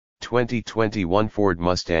2021 Ford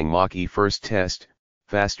Mustang Mach-E first test,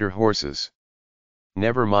 faster horses.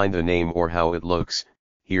 Never mind the name or how it looks,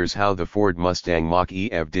 here's how the Ford Mustang Mach-E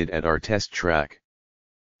EV did at our test track.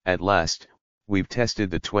 At last, we've tested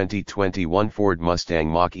the 2021 Ford Mustang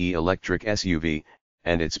Mach-E electric SUV,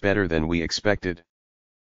 and it's better than we expected.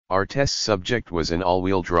 Our test subject was an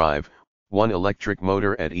all-wheel drive, one electric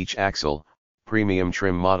motor at each axle, premium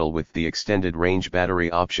trim model with the extended range battery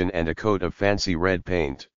option and a coat of fancy red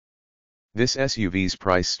paint. This SUV's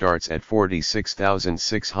price starts at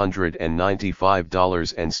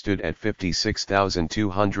 $46,695 and stood at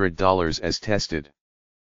 $56,200 as tested.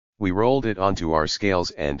 We rolled it onto our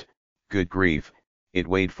scales and, good grief, it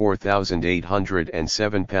weighed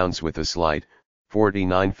 4,807 pounds with a slight,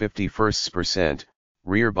 49/51%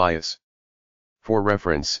 rear bias. For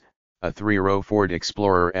reference, a 3-row Ford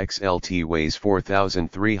Explorer XLT weighs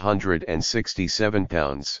 4,367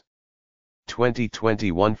 pounds.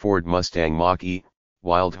 2021 Ford Mustang Mach-E,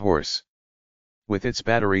 Wild Horse. With its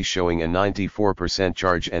battery showing a 94%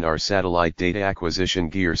 charge and our satellite data acquisition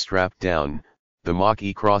gear strapped down, the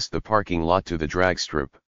Mach-E crossed the parking lot to the drag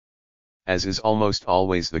strip. As is almost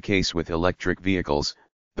always the case with electric vehicles,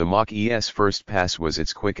 the Mach-E's first pass was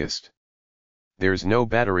its quickest. There's no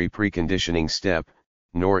battery preconditioning step,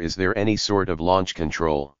 nor is there any sort of launch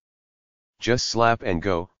control. Just slap and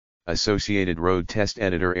go, Associated Road Test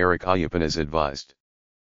Editor Eric Ayupanas advised.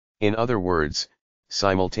 In other words,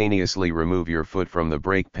 simultaneously remove your foot from the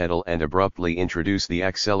brake pedal and abruptly introduce the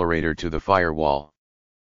accelerator to the firewall.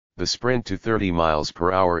 The sprint to 30 miles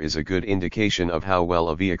per hour is a good indication of how well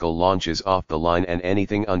a vehicle launches off the line, and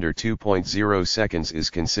anything under 2.0 seconds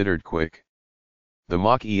is considered quick. The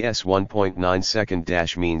Mach-E's 1.9 second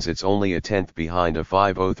dash means it's only a tenth behind a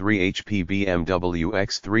 503 HP BMW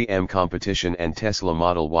X3M competition and Tesla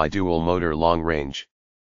Model Y dual motor long range.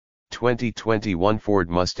 2021 Ford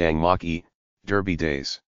Mustang Mach-E, Derby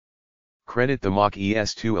Days. Credit the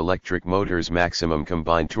Mach-E's 2 electric motors' maximum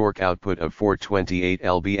combined torque output of 428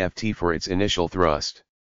 lb-ft for its initial thrust.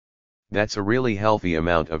 That's a really healthy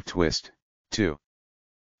amount of twist, too.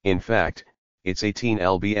 In fact, it's 18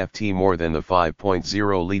 lb-ft more than the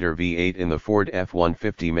 5.0-liter V8 in the Ford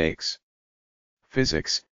F-150 makes.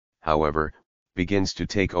 Physics, however, begins to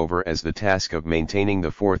take over as the task of maintaining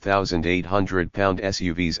the 4,800-pound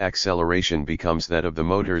SUV's acceleration becomes that of the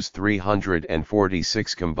motor's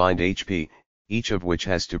 346 combined HP, each of which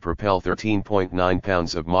has to propel 13.9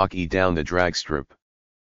 pounds of Mach-E down the drag strip.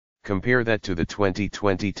 Compare that to the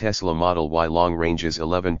 2020 Tesla Model Y long range's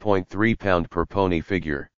 11.3 pound per pony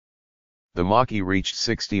figure. The Mach-E reached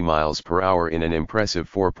 60 miles per hour in an impressive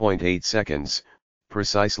 4.8 seconds,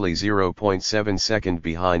 precisely 0.7 second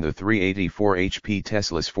behind the 384 HP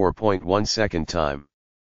Tesla's 4.1 second time.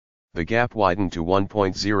 The gap widened to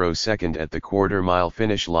 1.0 second at the quarter-mile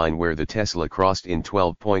finish line, where the Tesla crossed in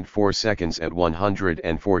 12.4 seconds at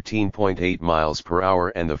 114.8 miles per hour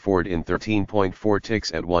and the Ford in 13.4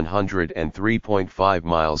 ticks at 103.5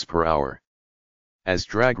 miles per hour. As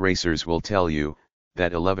drag racers will tell you,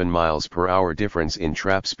 that 11 miles per hour difference in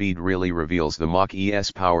trap speed really reveals the Mach-E's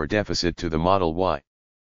power deficit to the Model Y.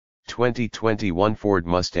 2021 Ford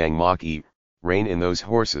Mustang Mach-E, rein in those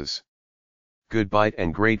horses. Good bite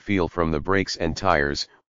and great feel from the brakes and tires,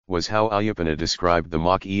 was how Ayupana described the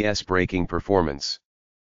Mach-E's braking performance.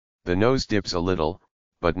 The nose dips a little,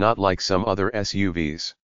 but not like some other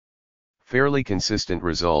SUVs. Fairly consistent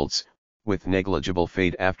results, with negligible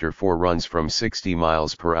fade after 4 runs from 60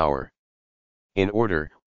 miles per hour. In order,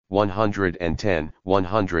 110,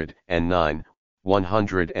 109,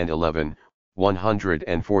 111,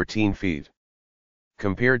 114 feet.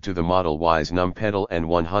 Compared to the Model Y's numb pedal and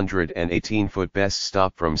 118-foot best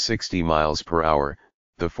stop from 60 miles per hour,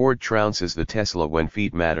 the Ford trounces the Tesla when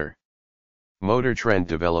feet matter. Motor Trend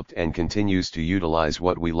developed and continues to utilize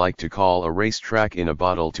what we like to call a racetrack in a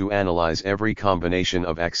bottle to analyze every combination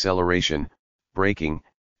of acceleration, braking,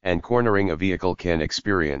 and cornering a vehicle can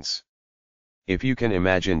experience. If you can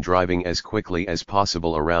imagine driving as quickly as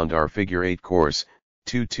possible around our figure-8 course,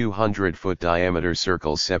 2 200-foot diameter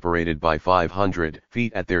circles separated by 500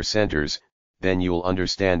 feet at their centers, then you'll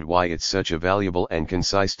understand why it's such a valuable and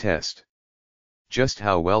concise test. Just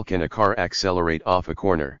how well can a car accelerate off a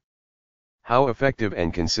corner? How effective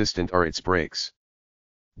and consistent are its brakes?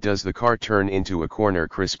 Does the car turn into a corner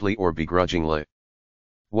crisply or begrudgingly?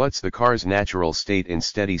 What's the car's natural state in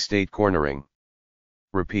steady-state cornering?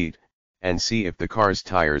 Repeat, and see if the car's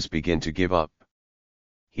tires begin to give up.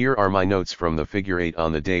 Here are my notes from the figure 8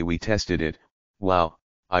 on the day we tested it. Wow,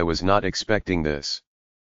 I was not expecting this.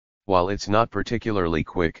 While it's not particularly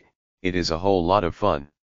quick, it is a whole lot of fun.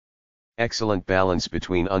 Excellent balance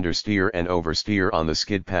between understeer and oversteer on the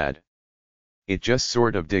skid pad. It just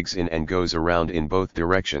sort of digs in and goes around in both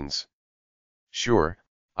directions. Sure,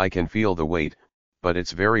 I can feel the weight, but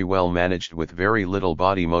it's very well managed with very little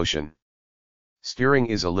body motion. Steering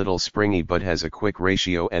is a little springy but has a quick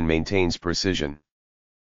ratio and maintains precision.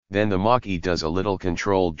 Then the Mach-E does a little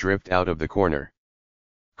controlled drift out of the corner.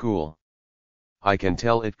 Cool. I can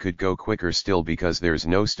tell it could go quicker still because there's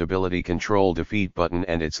no stability control defeat button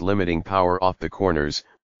and it's limiting power off the corners,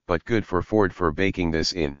 but good for Ford for baking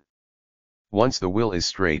this in. Once the wheel is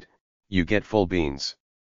straight, you get full beans.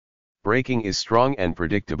 Braking is strong and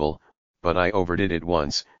predictable, but I overdid it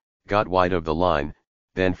once, got wide of the line,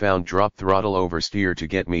 then found drop throttle oversteer to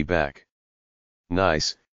get me back.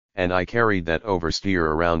 Nice, and I carried that oversteer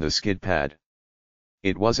around the skid pad.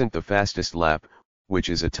 It wasn't the fastest lap, which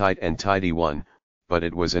is a tight and tidy one, but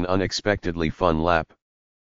it was an unexpectedly fun lap.